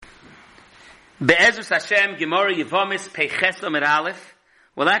Be'ezus Hashem, Gemara Yevomis, Peiches Omer Aleph.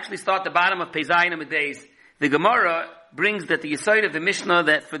 We'll actually start the bottom of Peizayin Amid Beis. The Gemara brings that the Yesod of the Mishnah,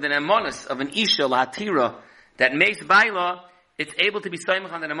 that for the Nemonis of an Isha, L'Hatira, that Meis Baila, it's able to be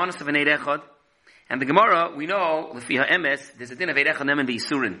Soymach on the Nemonis of an Eid Echad. And the Gemara, we know, L'fi HaEmes, there's a din of Eid Echad Nemen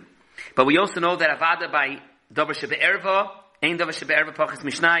B'Yisurin. But we also know that Avada by Dover Shebe'erva, Ein Dover Shebe'erva Pachas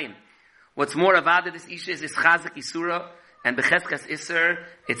Mishnayim. What's more, Avada this Isha is Chazak Isura, and Becheskas Isser,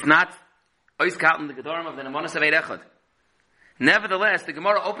 it's not Oiskalten the Gedorim of the Nemonis of Eid Echad. Nevertheless, the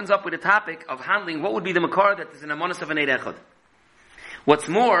Gemara opens up with a topic of handling what would be the Makar that is in Nemonis of an Eid Echad. What's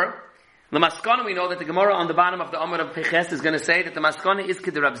more, the Maskana, we know that the Gemara on the bottom of the Amar of Peches is going to say that the Maskana is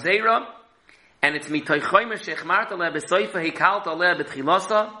Kid Rab Zeira, and it's Mitoy Choymer Shechmarta Le Besoifa Hekalta Le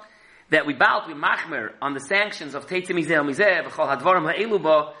Betchilasa, that we machmer on the sanctions of Teitzim Mizeh Mizeh V'chol Hadvarim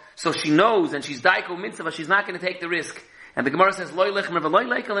Ha'eluba, so she knows and she's Daiko Mitzvah, she's not going to take the risk. And the Gemara says, Loi Lechmer V'loi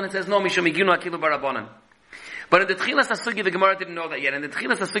Leikel, and it says, No, Mishum Iginu Akilu Barabonan. But in the Tchilas HaSugi, the Gemara didn't know that yet. In the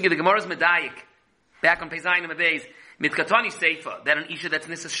Tchilas HaSugi, the Gemara is Medayik. Back on Peizayin and Beis, Mitkatani Seifa, that an Isha that's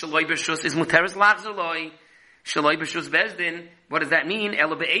Nisas Shaloi B'Shus is Muteres Lachzer Loi, Shaloi B'Shus Bezdin. What does that mean?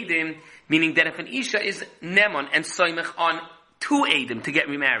 Elo Be'edim, meaning that if an Isha is Nemon and Soymech on two Edim to get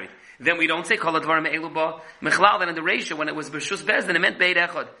remarried, then we don't say Kol Advarim Eluba Mechlal. Then in the ratio, when it was B'Shus Bezdin, it meant Be'ed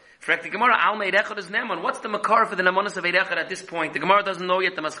Echad. For the Gemara, Alma Eid Echad is Nemon. What's the Makar for the Nemonis of Eid Echad at this point? The Gemara doesn't know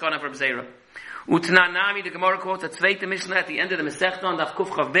yet the Maskana for Bzeira. Utnanami, the Gemara quotes a Zweite Mishnah at the end of the Masechta on Daf Kuf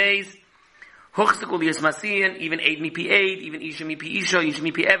Chav Beis. Huchstikul Yismasiyan, even Eid Mipi Eid, even Isha Mipi Isha, Isha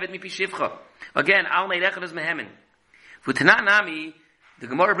Mipi Eved, Mipi Shivcha. Again, Alma Eid Echad is Mehemen. Utnanami, the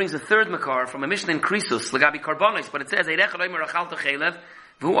Gemara brings a third Makar from a Mishnah in Krisus, Lagabi Karbonis, but it says Eid Echad Oimer Achalta Chelev,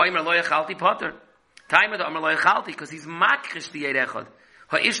 V'hu Oimer Lo Yachalti Potter. Taima the Oimer Lo Yachalti, because he's makrish the Eid Echad.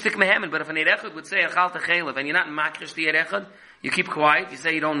 Ha'ishtik mehemen, but if an Eid Echad would say Achalta Chelev, and you're not makrish the Eid Echad, you keep quiet, you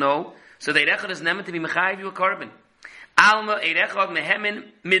say you don't know, so the Eid Echad is nemen to be mechayiv you a carbon. Alma Eid Echad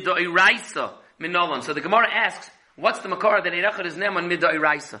mehemen midoiraisa minolan. So the Gemara asks, what's the makar that Eid Echad is nemen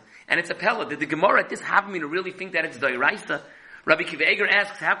midoiraisa? And it's a pella. Did the Gemara at this Havamina really think that it's doiraisa? Rabbi Kiva Eger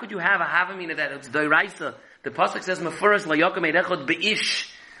asks, how could you have a Havamina that it's doiraisa? The pasuk says mefuras layakom Eid Echad beish.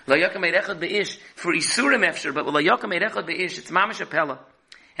 Layakom Eid Echad beish. For isurim efshir, but layakom Eid Echad beish. It's mamish a pella.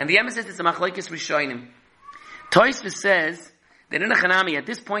 And the emphasis is a machlekes rishonim. Tosfos says that in a Chanami, at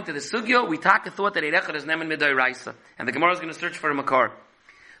this point of the sugyo, we thought that Eid Echad is nemen midoiraisa, and the Gemara is going to search for a makar.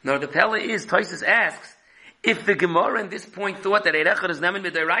 Now the pella is, Tosfos asks, if the Gemara in this point thought that Eid Echad is nemen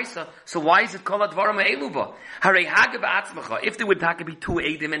midoiraisa, so why is it called advarim ha'eluba? Harei hageh ba'atzmacha. If there would be two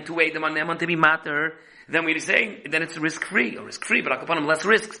edim and two edim on nemen to be matter, then we'd say then it's risk free, but upon him less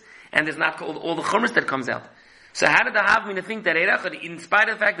risks, and there's not all the chumras that comes out. So how did the Havamina think that Eid Echad, in spite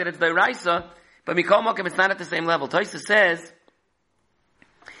of the fact that it's doiraisa, but Mikol Mokem, it's not at the same level? Tosfos says,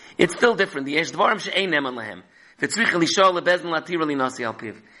 it's still different. The Yesh Dvarim she'ein neman lahem. V'tzrich l'ishol lebezin latira linasi al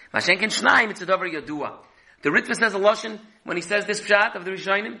piv. Mashenken shnayim, it's a davar yadua. The Ritva says a lashon, when he says this pshat of the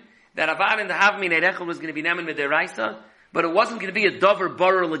Rishonim, that Avad in the Havamina Eid Echad was going to be neman midoiraisa, but it wasn't going to be a davar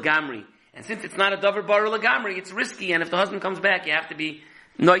barer legamri. And since it's not a davar barer legamri, it's risky, and if the husband comes back, you have to be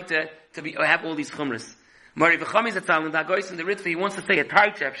noite, have all these chumras. Mari v'chamiz etzal and dagois in the Ritva, he wants to say a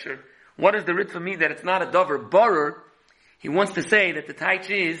taich efshir. What does the Ritva mean that it's not a davar barer? He wants to say that the taich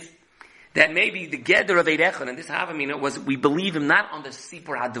is that maybe the geder of Eid Echad, and this Havamina was, we believe him not on the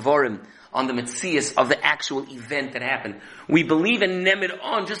Sipur HaDvarim, on the Metzias of the actual event that happened. We believe in Nemid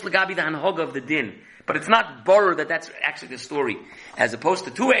on just Lagabi the Hanhoga of the Din. But it's not barer that's actually the story. As opposed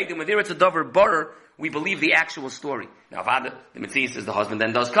to two Eidim, where there it's a davar barer, we believe the actual story. Now, Avada, the Metzias is the husband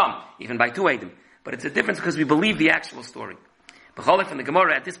then does come, even by two Eidim. But it's a difference because we believe the actual story. B'cholek from the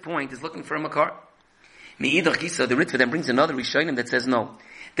Gemara at this point is looking for a makar. Me'idach Gisa, the Ritva then brings another Rishonim that says no.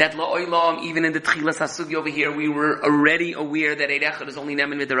 That la'olam, even in the Tchilas HaSugi over here, we were already aware that Eid Echad is only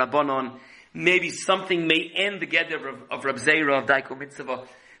nemen with the Rabbanon. Maybe something may end the geder of Rab Zeira of Daiko Mitzvah.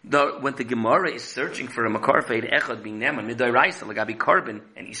 When the Gemara is searching for a makar for Eid Echad being nemen midoiraisa, lagabi carbon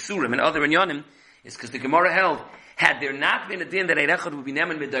and isurim and other inyanim, is because the Gemara held, had there not been a din that Eid Echad would be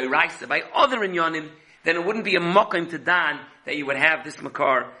nemen midoiraisa by other inyanim, then it wouldn't be a mokim to dan that you would have this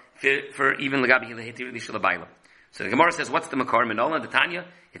makar for even lagabi hilahetir l'shalabayla. So the Gemara says, what's the makar? Menola and the Tanya.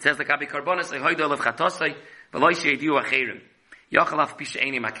 It says lagabi karbonas hoydol of chatosai v'loy she'ediu acherim yachalaf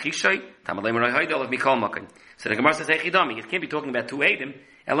pisheini makrishay tamalei meroy hoydol of mikol mokim. So the Gemara says echidami. It can't be talking about two edim.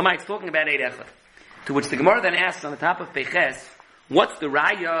 Elamai, it's talking about Eid Echad. To which the Gemara then asks on the top of Peches, what's the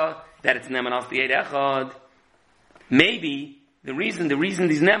raya that it's neman off the Eid Echad? Maybe the reason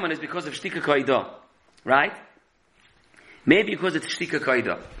these neman is because of shtika kaidah, right? Maybe because it's shtika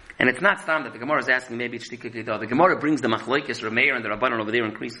kaidah. And it's not stam that the Gemara is asking, maybe it's Shtika Kedah. The Gemara brings the Machlokes, Rameir, and the Rabbanon over there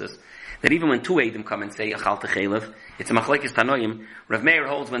in Krisus, that even when two Eidim come and say Achal Techelev, it's a Machlokes Tanoim. Rav Meir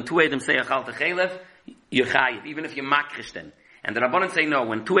holds when two Eidim say Achal Techelev, you're chayiv, even if you makrish them. And the Rabbanon say no,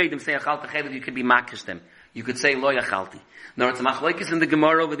 when two Eidim say Achal Techelev, you could be makrish them. You could say Lo Yachalti. No, it's a Machlokes in the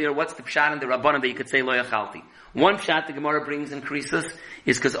Gemara over there. What's the pshat in the Rabbanon that you could say Lo Yachalti? One pshat the Gemara brings in Krisus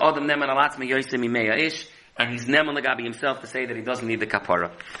is because Adam Neman Alatzme Yosim Imea Ish, and he's Neman Lagabi himself to say that he doesn't need the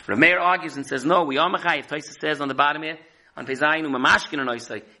kapara. Rav Meir argues and says, no, we are Machayiv. Taisa says on the bottom here, on Pezayin Umamashkin and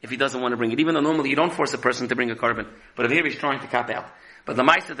Oisai, if he doesn't want to bring it. Even though normally you don't force a person to bring a korban. But if here he's trying to cap out. But the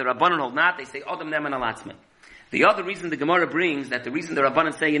Maisa, the Rabbanon hold not, they say Adam Neman Alatzme. The other reason the Gemara brings, that the reason the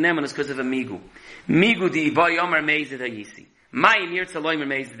Rabbanan say Yeneman is because of a Migu. Migu di Iba Yomer Meizid HaYisi. Mayim Yirtza Loimer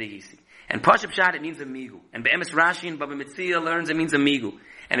Meizid HaYisi. And Pashup Pshat, it means a Migu. And Be'emes Rashi and Baba Metzia learns it means a Migu.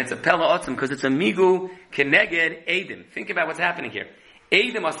 And it's a Pella Otzim because it's a Migu Keneged Eidim. Think about what's happening here.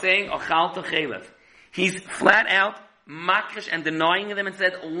 Eidim are saying Ochal Techelev. He's flat out makrish and denying them and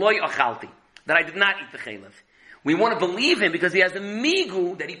said Loi Ochalti. That I did not eat the Chelev. We want to believe him because he has a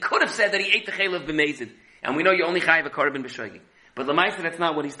Migu that he could have said that he ate the Chelev B'Meizid. And we know you only chayiv a korban b'shoigig. But Lamaisa, that's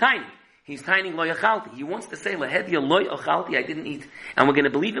not what he's tiny. He's tiny lo yachalti. He wants to say lahedia lo yachalti, I didn't eat. And we're going to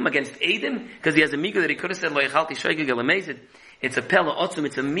believe him against Eidim because he has a migu that he could have said lo yachalti shoigig elamezid. It's a pella otzum.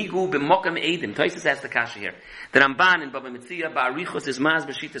 It's a migu b'mokam Eidim. Toisus has the kasha here. The Ramban and Baba Metzia ba'arichos is maz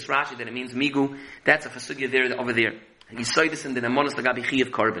b'shitas Rashi that it means migu. That's a fasugya there over there. You saw this in the Nemonos lagabi chi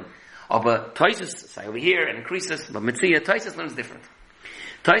of korban. But Toisus say over here and increases. But Metzia Toisus learns different.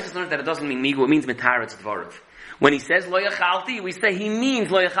 Taisus learns that it doesn't mean migu, it means metaretz dvarav. When he says lo yachalti, we say he means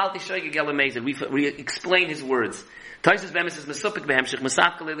lo yachalti shoygig elamezid. We explain his words. Taisus bemis is mesupik behemshich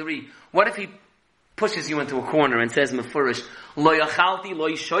mesafka le'leri. What if he pushes you into a corner and says mefurish lo yachalti lo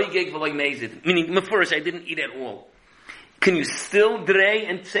shoygig v'lo mezid? Meaning mefurish, I didn't eat at all. Can you still drei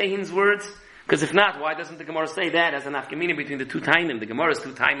and say his words? Because if not, why doesn't the Gemara say that as an afkamina between the two taimim? The Gemara is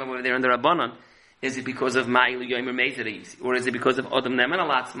two taimim over there in the Rabbanon. Is it because of Ma'ilu Yomer Mezeris? Or is it because of Adam Neman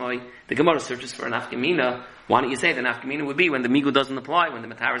Alatzmoi? The Gemara searches for an Afkamina. Why don't you say the Afkamina would be when the Migu doesn't apply, when the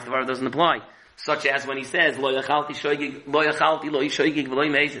Mataris Devar doesn't apply? Such as when he says, Lo Yachalti Shoygig, Lo Yachalti, Lo Shoygig, V'lo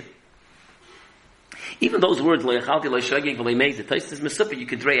Mezid. Even those words, Lo Yachalti, Lo Shoygig, V'lo Mezid, Tais says Mesupah, you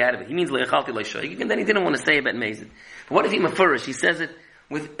could dray out of it. He means Lo Yachalti, Lo Shoygig, and then he didn't want to say about Mezid. But what if he Mefurish? He says it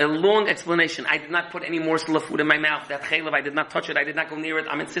with a long explanation. I did not put any morsel of food in my mouth. That chaylev, I did not touch it. I did not go near it.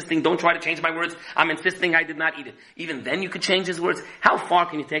 I'm insisting. Don't try to change my words. I'm insisting I did not eat it. Even then you could change his words. How far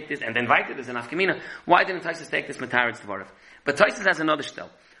can you take this? And then write it as an afkamina. Why didn't Taisus take this mataretz dvarav? But Taisus has another shtel.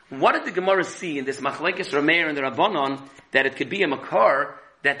 What did the Gemara see in this machlekes Rameir and the Rabbanon that it could be a makar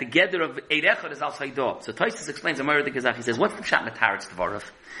that the gather of Eid Echad is al Saidah? So Taisus explains a Ma'ir Dikazach. He says, what's the pshat mataretz dvarav?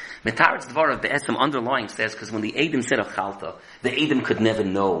 Metaretz Dvarav, the Esam underlying says, because when the Eidim said Achalta, the Eidim could never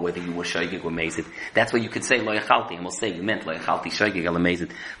know whether you were Shoygig or Mezid. That's why you could say Lo Yachalti, and we'll say you meant Lo Yachalti Shoygig or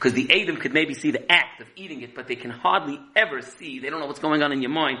Mezid. Because the Eidim could maybe see the act of eating it, but they can hardly ever see, they don't know what's going on in your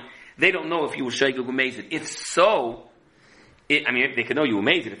mind, they don't know if you were Shoygig or Mezid. If so, they could know you were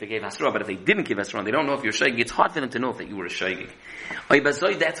Mezid if they gave Hasra, but if they didn't give Hasra, they don't know if you're Shoygig, it's hard for them to know if that you were a Shoygig.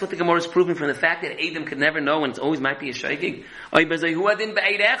 That's what the Gemara is proving from the fact that Eidim could never know and it always might be a Shoygig.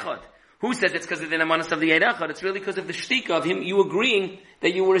 Who says it's because of the namanas of the Eid Echad? It's really because of the shtika of him, you agreeing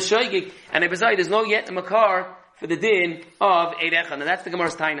that you were a Shoygig. And there's no yet a makar for the din of Eid Echad. And that's the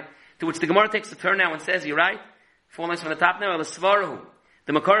Gemara's taina. To which the Gemara takes a turn now and says, you're right, 4 lines from the top now,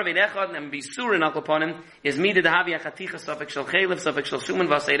 the makar of Eid Echad, and Bisur in Alkoponim, is Mida Dahavi Achaticha, Sofek Shal Chelev, Sofek Shal Shuman,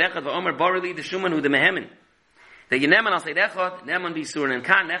 Vas Eid Echad, Va'omer Borili, the Shuman, who the Mehemen. The Yeneman al Eid Echad, Neman Bisur, and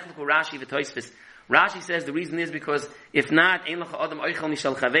Kan Nechluku Rashi V'toisvis. Rashi says the reason is because if not, Ein Lecha Adam Oichel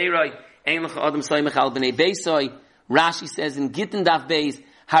Mishal Chaveiroi, Ein Lecha Adam Soymech Al B'nei Beisoi. Rashi says in Gittin Daf Beis,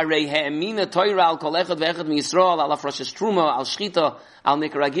 Harei He'emina Toira Al Kol Echad Ve'echad Mi'Yisrael Al Afroshes Truma Al Shchita Al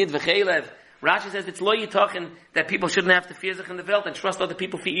Nikaragid V'chelev. Rashi says it's lo yitachin that people shouldn't have to fear zich in the veld and trust other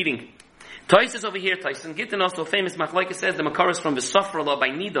people for eating. Toises over here, Toises in Gittin also famous machlokes says the makar is from the Sofra law by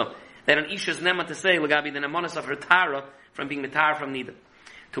Nida that an isha's nema to say Lagabi the nemanas of her Tara from being the Tara from Nida.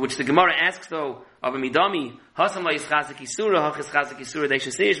 To which the Gemara asks though, of a midami, hasam la yischazik isura, hachis chazik isura, they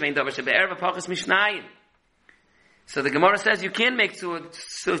should say, vein davar shebe'erva pachas mishnayim. So the Gemara says you can make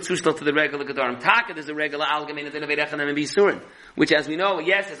zustal to the regular gedarim. Taka, there's a regular algemein of the neveirecham and bisurin. Which as we know,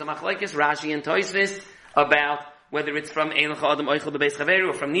 yes, there's a machlekes, Rashi and Toisvis, about whether it's from Ein Lecha Adam Oichel B'Beis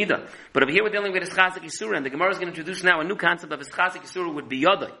Chaveru or from Nida. But over here we're dealing with Ischazik Isura, and the Gemara is going to introduce now a new concept of Ischazik Isura would be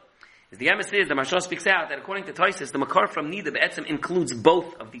Yodai. As the Emes is, the Maharsha speaks out that according to Toisus, the Makar from Nida Be'etzim includes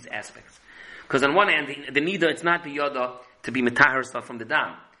both of these aspects. Because on one hand, the Nida, it's not the Yoda to be Metah herself from the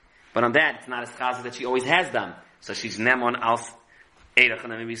Dam. But on that, it's not as Chazik that she always has Dam. So she's Nemon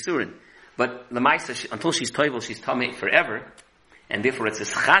Eirachanam Bisurin. But the Maisa, until she's toivel, she's tamei forever, and therefore it's a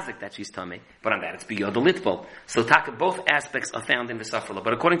chazik that she's tamei. But on that, it's biyod litbol. So taka, both aspects are found in V'safrala.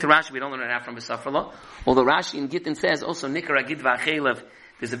 But according to Rashi, we don't learn it out from V'safrala. Although Rashi in Gittin says also nikar agid v'achelev.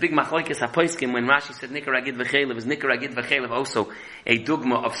 There's a big machlokes hapoiskim when Rashi said nikar agid v'chelev. Is nikar agid v'chelev also a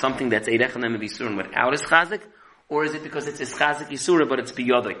dogma of something that's eirachanam b'isurin without his chazik, or is it because it's his chazik isura but it's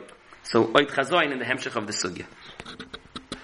biyodoi? So oit chazoin in the hemshech of the sugya.